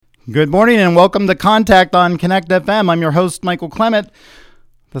Good morning and welcome to Contact on Connect FM. I'm your host, Michael Clement.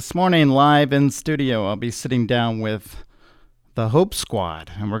 This morning, live in studio, I'll be sitting down with the Hope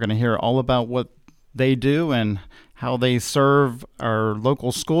Squad, and we're going to hear all about what they do and how they serve our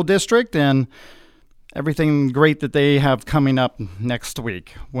local school district and everything great that they have coming up next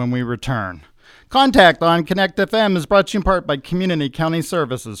week when we return. Contact on Connect FM is brought to you in part by Community County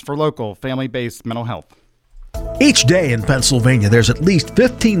Services for local family-based mental health. Each day in Pennsylvania, there's at least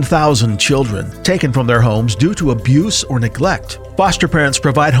 15,000 children taken from their homes due to abuse or neglect. Foster parents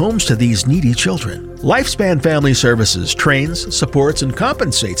provide homes to these needy children. Lifespan Family Services trains, supports, and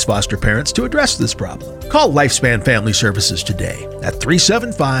compensates foster parents to address this problem. Call Lifespan Family Services today at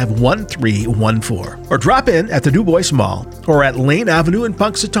 375-1314 or drop in at the Du Bois Mall or at Lane Avenue in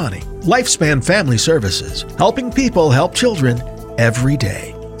Punxsutawney. Lifespan Family Services, helping people help children every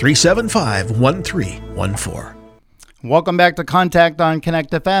day. 375-1314. Welcome back to Contact on Connect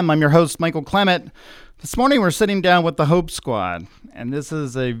FM. I'm your host, Michael Clement. This morning we're sitting down with the Hope Squad, and this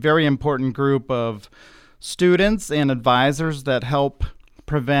is a very important group of students and advisors that help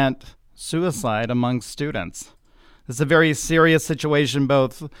prevent suicide among students. This is a very serious situation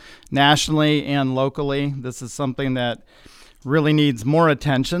both nationally and locally. This is something that really needs more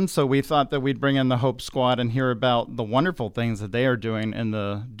attention, so we thought that we'd bring in the Hope Squad and hear about the wonderful things that they are doing in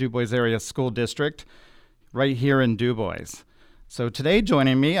the Du Bois Area School District right here in Du Bois. So today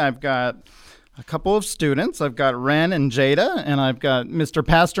joining me, I've got a couple of students. I've got Ren and Jada, and I've got Mr.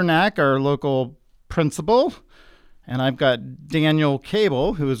 Pasternak, our local principal, and I've got Daniel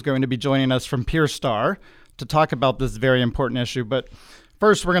Cable, who is going to be joining us from Peer Star to talk about this very important issue. But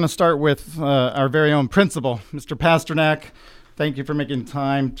first, we're going to start with our very own principal, Mr. Pasternak. Thank you for making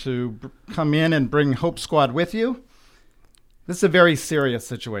time to come in and bring Hope Squad with you. This is a very serious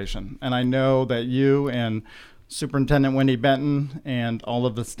situation, and I know that you and Superintendent Wendy Benton and all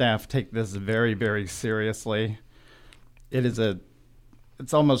of the staff take this very, very seriously. It's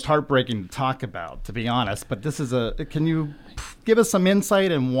almost heartbreaking to talk about, to be honest, but can you give us some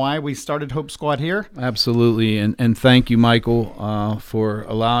insight on why we started Hope Squad here? Absolutely, and thank you, Michael, for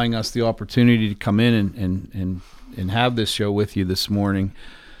allowing us the opportunity to come in and have this show with you this morning.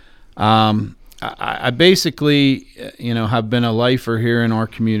 I basically, have been a lifer here in our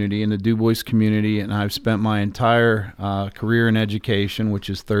community, in the Du Bois community, and I've spent my entire career in education, which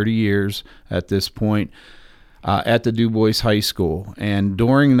is 30 years at this point, at the Du Bois High School. And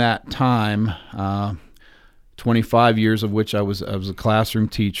during that time, 25 years of which I was a classroom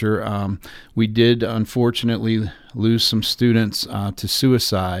teacher, we did unfortunately lose some students to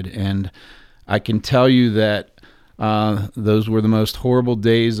suicide. And I can tell you that those were the most horrible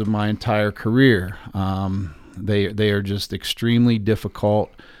days of my entire career. They are just extremely difficult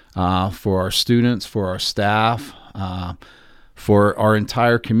for our students, for our staff, for our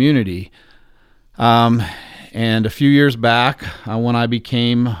entire community. And a few years back, when I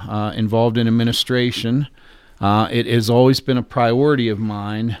became involved in administration, it has always been a priority of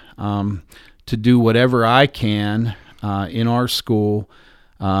mine to do whatever I can in our school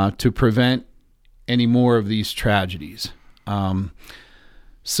to prevent any more of these tragedies.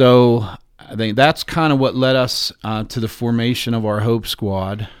 So I think that's kind of what led us to the formation of our Hope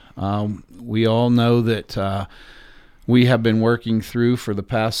Squad. We all know that we have been working through for the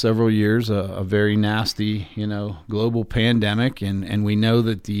past several years a very nasty, global pandemic, and we know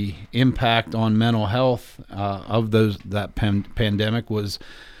that the impact on mental health of that pandemic was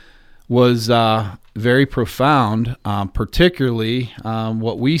very profound. Particularly,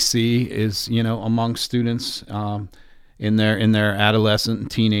 what we see is among students in their adolescent and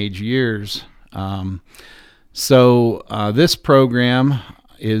teenage years. So this program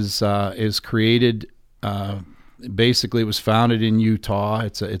is created. Basically, it was founded in Utah.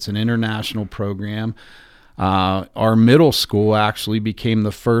 It's an international program. Our middle school actually became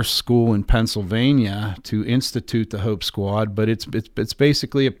the first school in Pennsylvania to institute the Hope Squad, but it's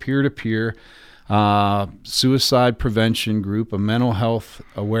basically a peer-to-peer suicide prevention group, a mental health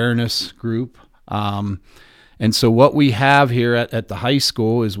awareness group. And so what we have here at the high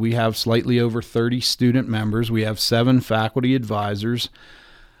school is we have slightly over 30 student members. We have 7 faculty advisors,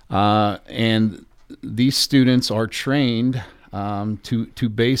 and these students are trained to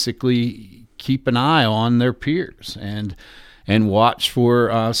basically keep an eye on their peers and watch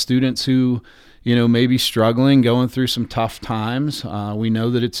for students who may be struggling, going through some tough times. We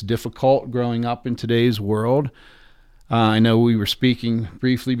know that it's difficult growing up in today's world. I know we were speaking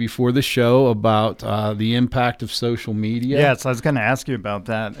briefly before the show about the impact of social media. Yes, I was going to ask you about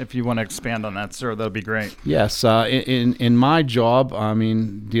that. If you want to expand on that, sir, that would be great. Yes, in my job,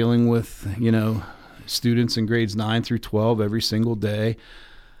 dealing with students in grades 9 through 12 every single day.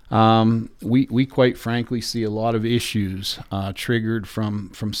 we quite frankly see a lot of issues triggered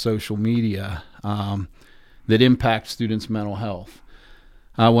from social media that impact students' mental health.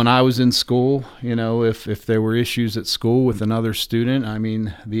 When I was in school, if there were issues at school with another student, I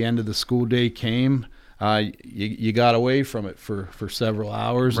mean, the end of the school day came, you got away from it for several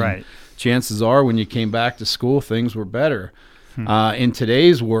hours. Right. And chances are when you came back to school, things were better. In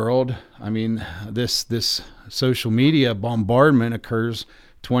today's world, I mean, this social media bombardment occurs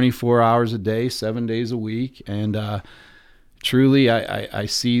 24 hours a day, 7 days a week. And truly, I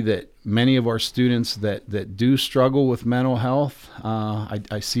see that many of our students that do struggle with mental health,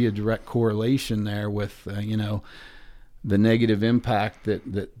 I see a direct correlation there with, the negative impact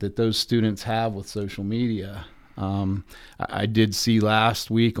that those students have with social media. I did see last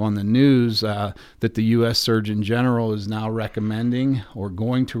week on the news that the U.S. Surgeon General is now recommending or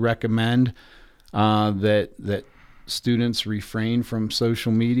going to recommend that students refrain from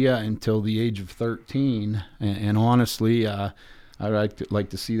social media until the age of 13. And honestly, I'd like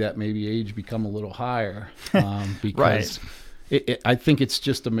to see that maybe age become a little higher because I think it's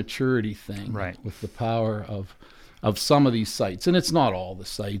just a maturity thing with the power of some of these sites. And it's not all the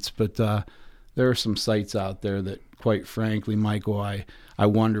sites, but there are some sites out there that, quite frankly, Michael, I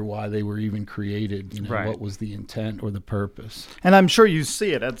wonder why they were even created. What was the intent or the purpose? And I'm sure you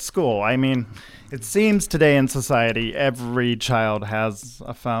see it at school. I mean, it seems today in society, every child has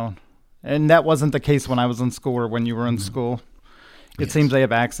a phone. And that wasn't the case when I was in school or when you were in school. It seems they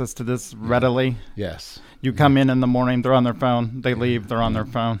have access to this readily. Yes. You come in the morning, they're on their phone. They leave, they're on their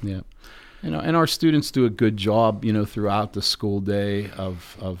phone. Yeah. And our students do a good job, throughout the school day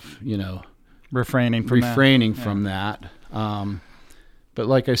of refraining from that. But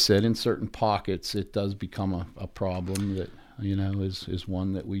like I said, in certain pockets, it does become a problem that, is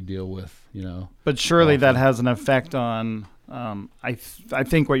one that we deal with, But surely often. that has an effect on, I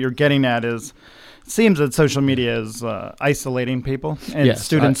think what you're getting at is, it seems that social media is isolating people, and Yes,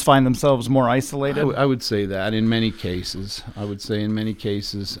 students find themselves more isolated. I would say that in many cases.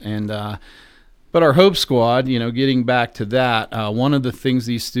 And but our Hope Squad, getting back to that, one of the things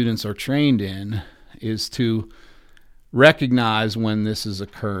these students are trained in is to recognize when this is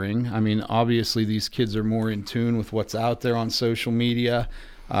occurring. I mean, obviously these kids are more in tune with what's out there on social media.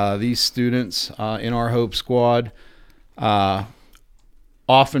 These students in our Hope Squad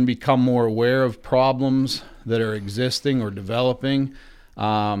often become more aware of problems that are existing or developing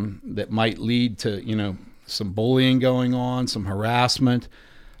that might lead to, some bullying going on, some harassment.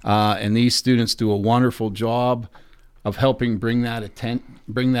 And these students do a wonderful job of helping bring that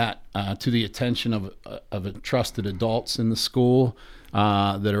to the attention of trusted adults in the school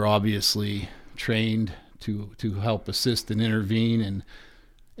that are obviously trained to help assist and intervene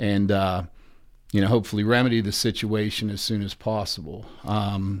and hopefully remedy the situation as soon as possible.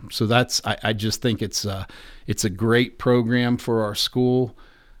 So I just think it's a great program for our school.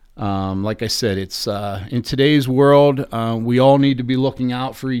 Like I said, it's in today's world, we all need to be looking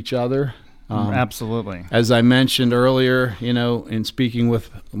out for each other. Absolutely. As I mentioned earlier, in speaking with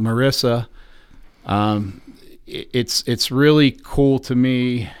Marissa, it's really cool to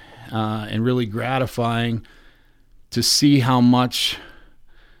me and really gratifying to see how much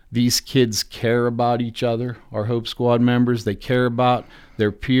these kids care about each other, our Hope Squad members. They care about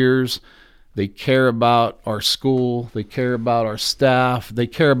their peers. They care about our school. They care about our staff. They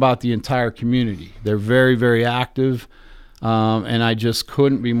care about the entire community. They're very, very active, and I just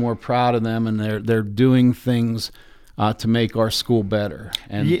couldn't be more proud of them. And they're doing things to make our school better,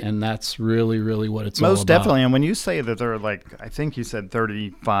 and that's really, really what it's all about. Most definitely. And when you say that there are I think you said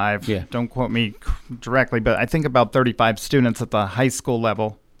 35. Don't quote me directly, but I think about 35 students at the high school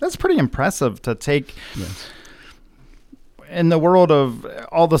level. That's pretty impressive to take. Yes. In the world of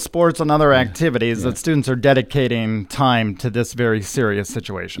all the sports and other activities, that students are dedicating time to this very serious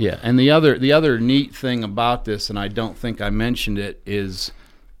situation. Yeah, and the other neat thing about this, and I don't think I mentioned it, is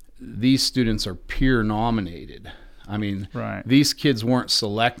these students are peer nominated. I mean, These kids weren't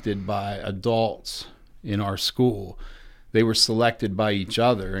selected by adults in our school. They were selected by each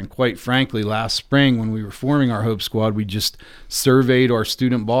other. And quite frankly, last spring when we were forming our Hope Squad, we just surveyed our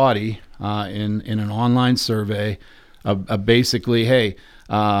student body in an online survey of basically, hey,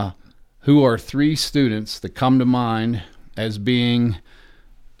 who are 3 students that come to mind as being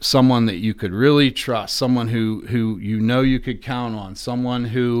someone that you could really trust, someone who you could count on, someone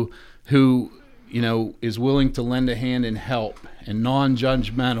who is willing to lend a hand and help and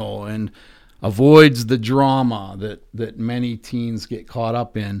non-judgmental and avoids the drama that many teens get caught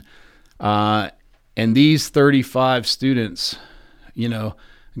up in. And these 35 students,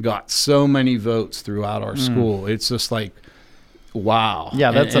 got so many votes throughout our school. It's just like wow.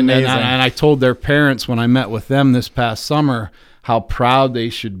 Yeah, that's and amazing. And I told their parents when I met with them this past summer how proud they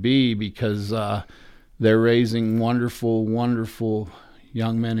should be, because they're raising wonderful, wonderful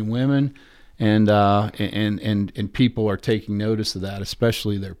young men and women, and people are taking notice of that,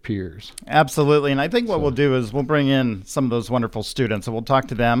 especially their peers. Absolutely. And I think what we'll do is we'll bring in some of those wonderful students and we'll talk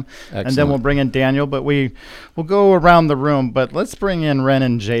to them. Excellent. And then we'll bring in Daniel, but we'll go around the room. But let's bring in Ren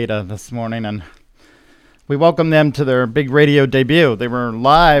and Jada this morning, and we welcome them to their big radio debut. They were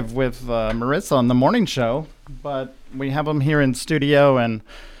live with Marissa on the morning show, but we have them here in studio. And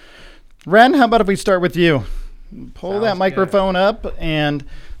Ren, how about if we start with you? Pull that microphone up and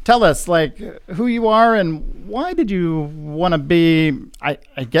tell us, like, who you are and why did you want to be, I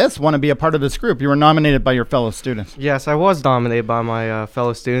guess, want to be a part of this group? You were nominated by your fellow students. Yes, I was nominated by my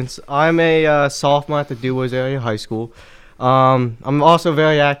fellow students. I'm a sophomore at the DuBois Area High School. I'm also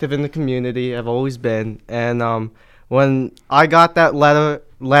very active in the community. I've always been. And when I got that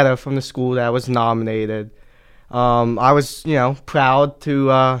letter from the school that I was nominated, I was, proud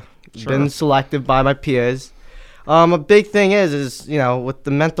to been selected by my peers. A big thing is with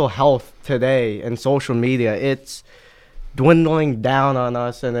the mental health today and social media, it's dwindling down on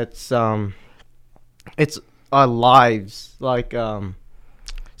us, and it's our lives. Like,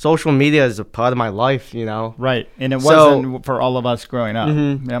 social media is a part of my life, Right. And it wasn't for all of us growing up.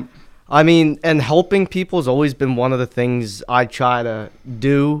 Mm-hmm. Yep. I mean, and helping people has always been one of the things I try to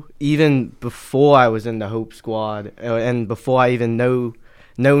do, even before I was in the Hope Squad, and before I even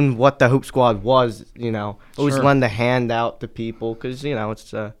known what the Hope Squad was, always Sure. lend a hand out to people, because,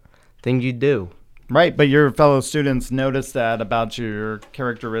 it's a thing you do. Right, but your fellow students noticed that about your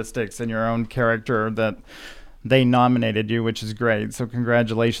characteristics and your own character, that they nominated you, which is great. So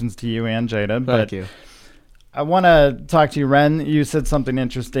congratulations to you and Jada. Thank you. I want to talk to you, Ren. You said something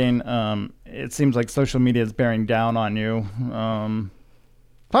interesting. It seems like social media is bearing down on you.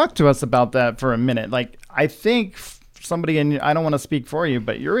 Talk to us about that for a minute. Like, I think somebody I don't want to speak for you,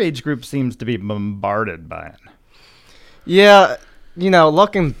 but your age group seems to be bombarded by it. Yeah,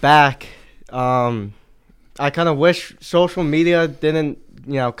 looking back, I kind of wish social media didn't,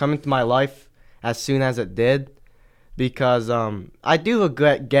 come into my life as soon as it did, because I do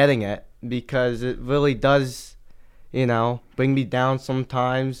regret getting it, because it really does, bring me down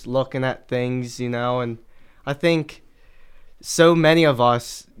sometimes, looking at things, and I think so many of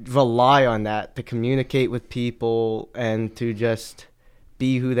us rely on that to communicate with people and to just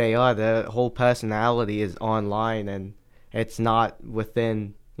be who they are. Their whole personality is online, and it's not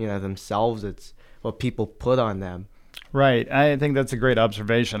within, themselves. It's what people put on them. Right. I think that's a great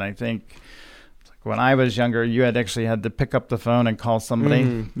observation. I think when I was younger, you had to pick up the phone and call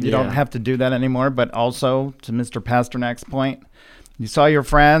somebody. You don't have to do that anymore. But also, to Mr. Pasternak's point, you saw your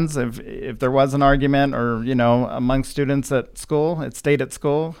friends. If there was an argument or, among students at school, it stayed at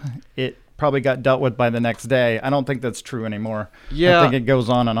school, it probably got dealt with by the next day. I don't think that's true anymore. Yeah. I think it goes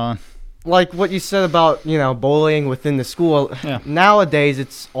on and on. Like what you said about, bullying within the school. Yeah. Nowadays,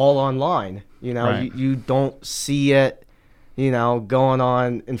 it's all online. Right. You don't see it, going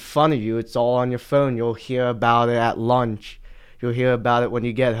on in front of you. It's all on your phone. You'll hear about it at lunch. You'll hear about it when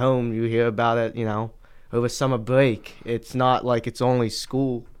you get home. You hear about it, over summer break. It's not like it's only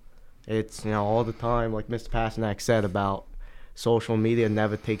school. It's, all the time, like Mr. Pasternak said about social media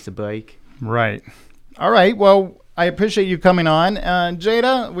never takes a break. Right. All right. Well, I appreciate you coming on.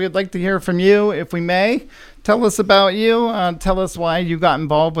 Jada, we'd like to hear from you, if we may. Tell us about you. Tell us why you got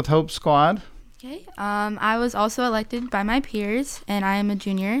involved with Hope Squad. Okay. I was also elected by my peers, and I am a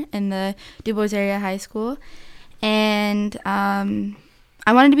junior in the DuBois Area High School. And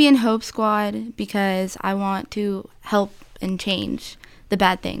I wanted to be in Hope Squad because I want to help and change the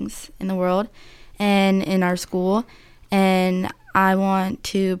bad things in the world and in our school. And I want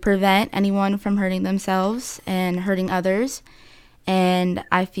to prevent anyone from hurting themselves and hurting others. And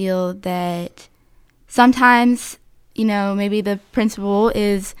I feel that sometimes, maybe the principal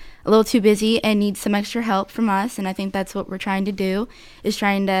is a little too busy and needs some extra help from us. And I think that's what we're trying to do, is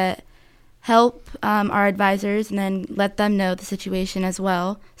trying to help our advisors and then let them know the situation as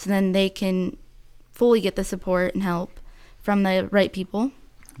well, so then they can fully get the support and help from the right people.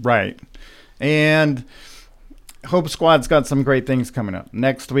 Right. And Hope Squad's got some great things coming up.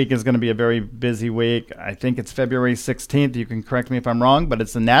 Next week is going to be a very busy week. I think it's February 16th. You can correct me if I'm wrong, but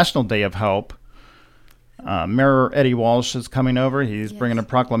it's the National Day of Hope. Mayor Eddie Walsh is coming over. He's bringing a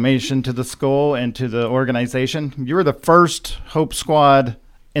proclamation to the school and to the organization. You were the first Hope Squad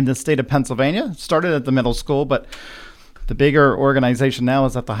in the state of Pennsylvania. It started at the middle school, but the bigger organization now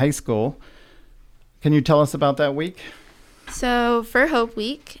is at the high school. Can you tell us about that week? So for Hope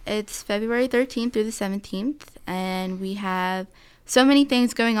Week, it's February 13th through the 17th, and we have so many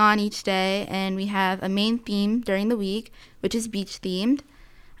things going on each day, and we have a main theme during the week, which is beach themed,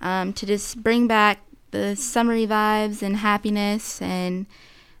 to just bring back the summery vibes and happiness, and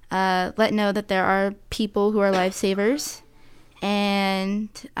let know that there are people who are lifesavers. And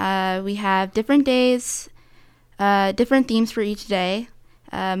we have different days, different themes for each day.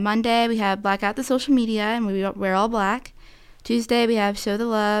 Monday we have Black Out the Social Media, and we wear all black. Tuesday we have Show the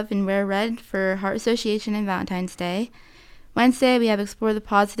Love and wear red for Heart Association and Valentine's Day. Wednesday we have Explore the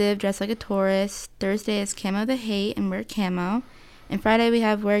Positive, dress like a tourist. Thursday is Camo the Hate and wear camo. And Friday we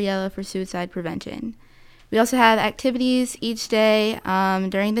have Wear Yellow for suicide prevention. We also have activities each day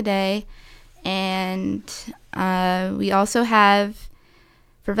during the day. And we also have,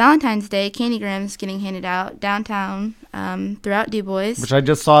 for Valentine's Day, candygrams getting handed out downtown throughout Du Bois. Which I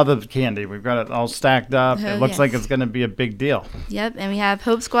just saw the candy. We've got it all stacked up. Oh, it looks yes. like it's going to be a big deal. Yep, and we have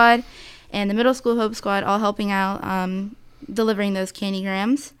Hope Squad and the middle school Hope Squad all helping out delivering those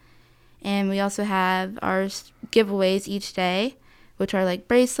candygrams. And we also have our giveaways each day, which are like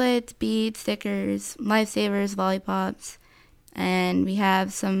bracelets, beads, stickers, lifesavers, lollipops. And we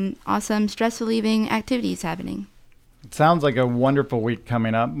have some awesome stress-relieving activities happening. It sounds like a wonderful week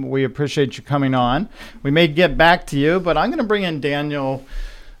coming up. We appreciate you coming on. We may get back to you, but I'm going to bring in Daniel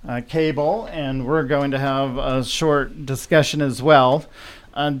Cable, and we're going to have a short discussion as well.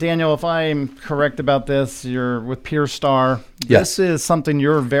 Daniel, if I'm correct about this, you're with Peer Star. Yes. This is something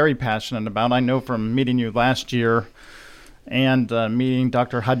you're very passionate about. I know from meeting you last year and meeting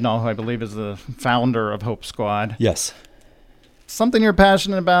Dr. Hudnall, who I believe is the founder of Hope Squad. Yes. Something you're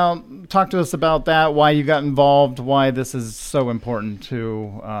passionate about. Talk to us about that, why you got involved, why this is so important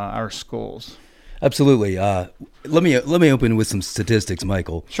to our schools. Absolutely. Let me open with some statistics,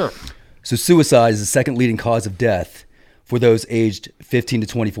 Michael. Sure. So suicide is the second leading cause of death for those aged 15 to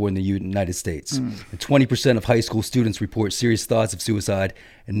 24 in the United States. And 20% of high school students report serious thoughts of suicide,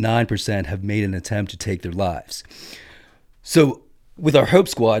 and 9% have made an attempt to take their lives. So with our Hope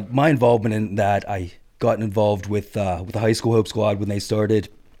Squad, my involvement in that, I got involved with the high school Hope Squad when they started,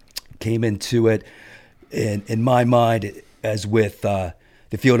 came into it in my mind as with the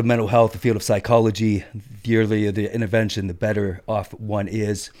field of mental health, the field of psychology. The earlier the intervention, the better off one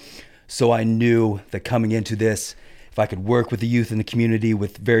is. So I knew that coming into this, if I could work with the youth in the community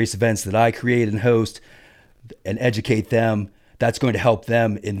with various events that I create and host and educate them, that's going to help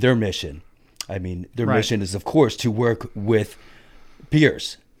them in their mission. I mean, their Right. mission is, of course, to work with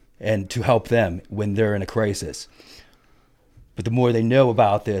peers and to help them when they're in a crisis. But the more they know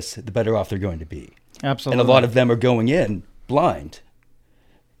about this, the better off they're going to be. Absolutely. And a lot of them are going in blind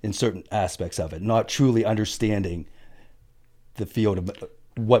in certain aspects of it, not truly understanding the field of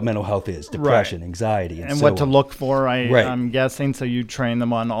what mental health is, depression, anxiety, and so what to on. look for, Right. I'm guessing. So you train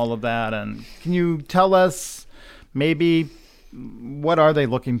them on all of that. And can you tell us maybe what are they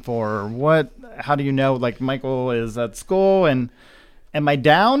looking for? How do you know, like Michael is at school and am I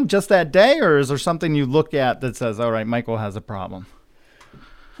down just that day, or is there something you look at that says, all right, Michael has a problem?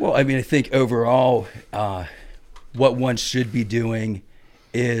 Well, I mean, I think overall, what one should be doing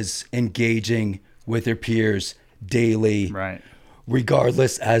is engaging with their peers daily, Right.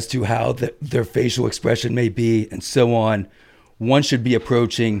 regardless as to how their facial expression may be and so on. One should be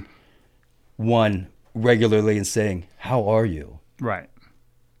approaching one regularly and saying, "How are you?" Right.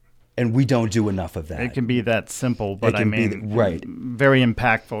 And we don't do enough of that. It can be that simple, but It can be right. very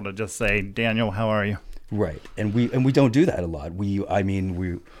impactful to just say, Daniel, how are you? Right, and we don't do that a lot. We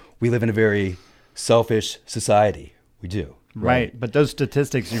live in a very selfish society. We do. Right. But those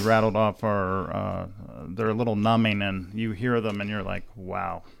statistics you rattled off are, they're a little numbing, and you hear them and you're like,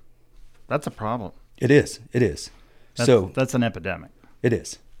 wow, that's a problem. It is. That's an epidemic. It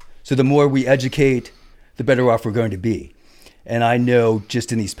is. So the more we educate, the better off we're going to be. And I know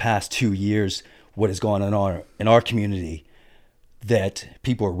just in these past 2 years, what has gone on in our community, that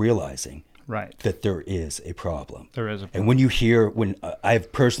people are realizing Right. that there is a problem. There is a problem. And when you hear, when I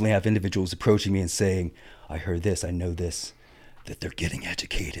personally have individuals approaching me and saying, I heard this, I know this, that they're getting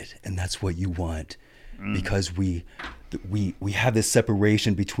educated. And that's what you want. Because we have this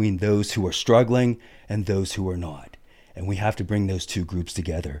separation between those who are struggling and those who are not. And we have to bring those two groups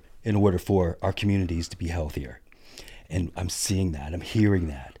together in order for our communities to be healthier. And I'm seeing that, I'm hearing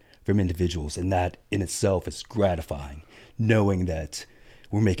that from individuals, and that in itself is gratifying, knowing that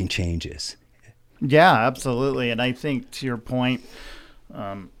we're making changes. Yeah, absolutely. And I think to your point,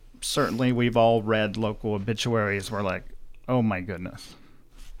 certainly we've all read local obituaries. We're like, oh my goodness,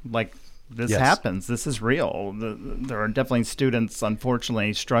 like this Yes. happens. This is real. There are definitely students,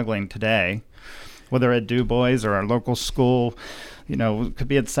 unfortunately, struggling today, whether at Du Bois or our local school, it could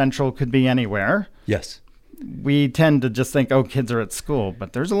be at Central, could be anywhere. Yes. we tend to just think, oh, kids are at school,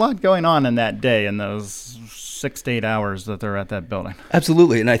 but there's a lot going on in that day in those 6 to 8 hours that they're at that building.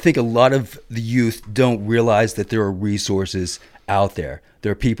 Absolutely. And I think a lot of the youth don't realize that there are resources out there.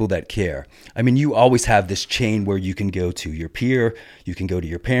 There are people that care. I mean, you always have this chain where you can go to your peer, you can go to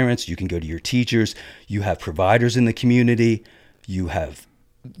your parents, you can go to your teachers, you have providers in the community,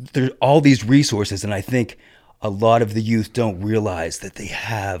 there's all these resources. And I think a lot of the youth don't realize that they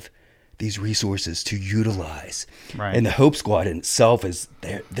have these resources to utilize. Right. And the Hope Squad in itself is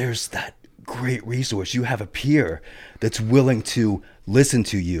there's that great resource. You have a peer that's willing to listen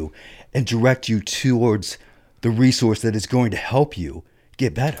to you and direct you towards the resource that is going to help you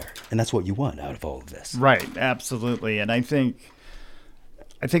get better. And that's what you want out of all of this. Right, absolutely. And I think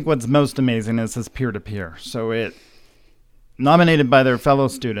what's most amazing is this peer-to-peer. So it nominated by their fellow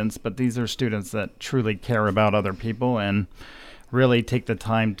students, but these are students that truly care about other people and really take the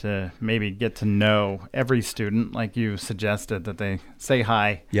time to maybe get to know every student, like you suggested, that they say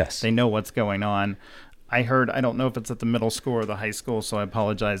hi. Yes. They know what's going on. I don't know if it's at the middle school or the high school, so I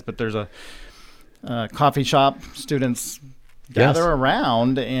apologize, but there's a coffee shop. Students gather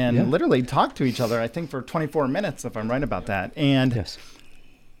around and literally talk to each other, I think for 24 minutes, if I'm right about that. And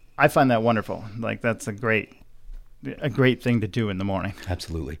I find that wonderful. Like, that's a great thing to do in the morning.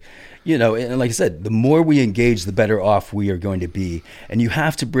 Absolutely. And like I said, the more we engage, the better off we are going to be. And you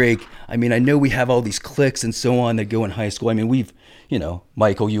have to break. I mean, I know we have all these cliques and so on that go in high school. I mean,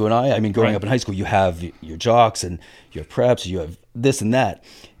 Michael, you and I mean, growing up in high school, you have your jocks and you have preps, you have this and that.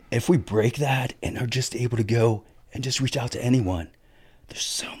 If we break that and are just able to go and just reach out to anyone, there's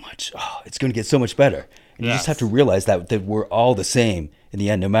so much, it's going to get so much better. And you just have to realize that we're all the same in the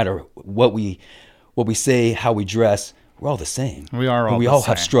end, no matter what we say, how we dress, we're all the same. We are all and we the all same.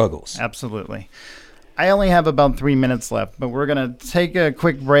 have struggles. Absolutely. I only have about 3 minutes left, but we're going to take a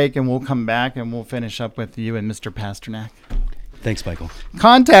quick break and we'll come back and we'll finish up with you and Mr. Pasternak. Thanks, Michael.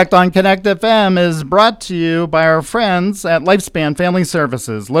 Contact on Connect FM is brought to you by our friends at Lifespan Family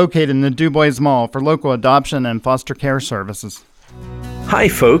Services, located in the Du Bois Mall for local adoption and foster care services. Hi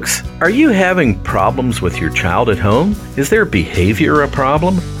folks, are you having problems with your child at home? Is their behavior a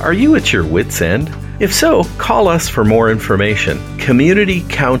problem? Are you at your wit's end? If so, call us for more information. Community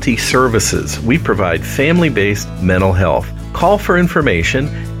County Services. We provide family-based mental health. Call for information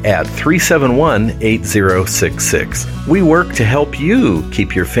at 371-8066. We work to help you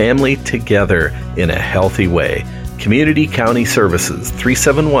keep your family together in a healthy way. Community County Services,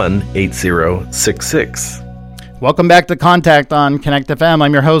 371-8066. Welcome back to Contact on Connect FM.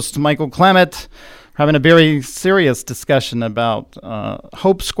 I'm your host, Michael Clement. We're having a very serious discussion about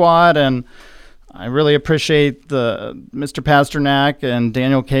Hope Squad, and I really appreciate Mr. Pasternak and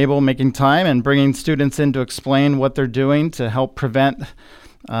Daniel Cable making time and bringing students in to explain what they're doing to help prevent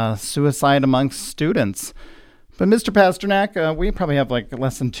suicide amongst students. But Mr. Pasternak, we probably have like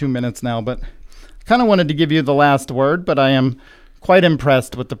less than 2 minutes now, but I kind of wanted to give you the last word, but I am quite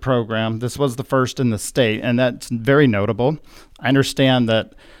impressed with the program. This was the first in the state, and that's very notable. I understand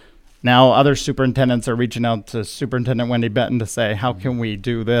that now other superintendents are reaching out to Superintendent Wendy Benton to say, how can we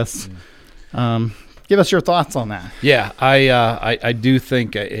do this? Give us your thoughts on that. Yeah, I do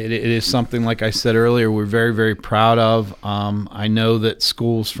think it is something, like I said earlier, we're very, very proud of. I know that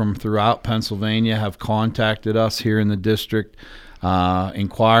schools from throughout Pennsylvania have contacted us here in the district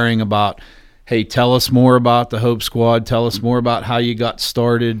inquiring about, hey, tell us more about the Hope Squad. Tell us more about how you got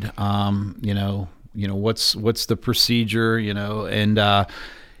started. What's the procedure? And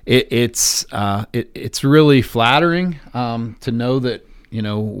it's really flattering to know that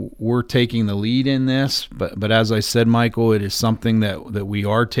we're taking the lead in this. But as I said, Michael, it is something that we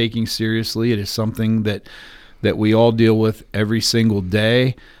are taking seriously. It is something that we all deal with every single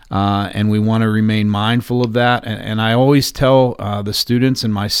day. And we want to remain mindful of that. And I always tell the students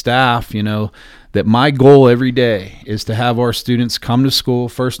and my staff, that my goal every day is to have our students come to school,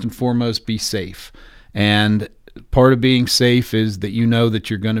 first and foremost, be safe. And part of being safe is that that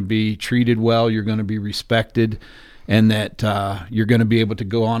you're going to be treated well, you're going to be respected, and that you're going to be able to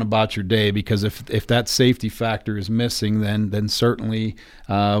go on about your day. Because if that safety factor is missing, then certainly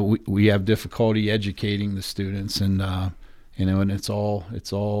we have difficulty educating the students. And and it's all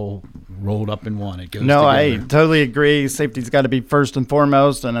rolled up in one. It goes together. I totally agree. Safety's got to be first and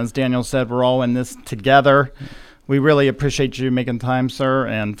foremost. And as Daniel said, we're all in this together. We really appreciate you making time, sir,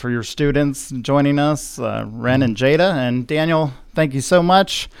 and for your students joining us, Ren and Jada. And Daniel, thank you so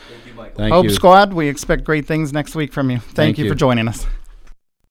much. Thank you, Michael. Thank Hope you. Squad, we expect great things next week from you. Thank you for joining us.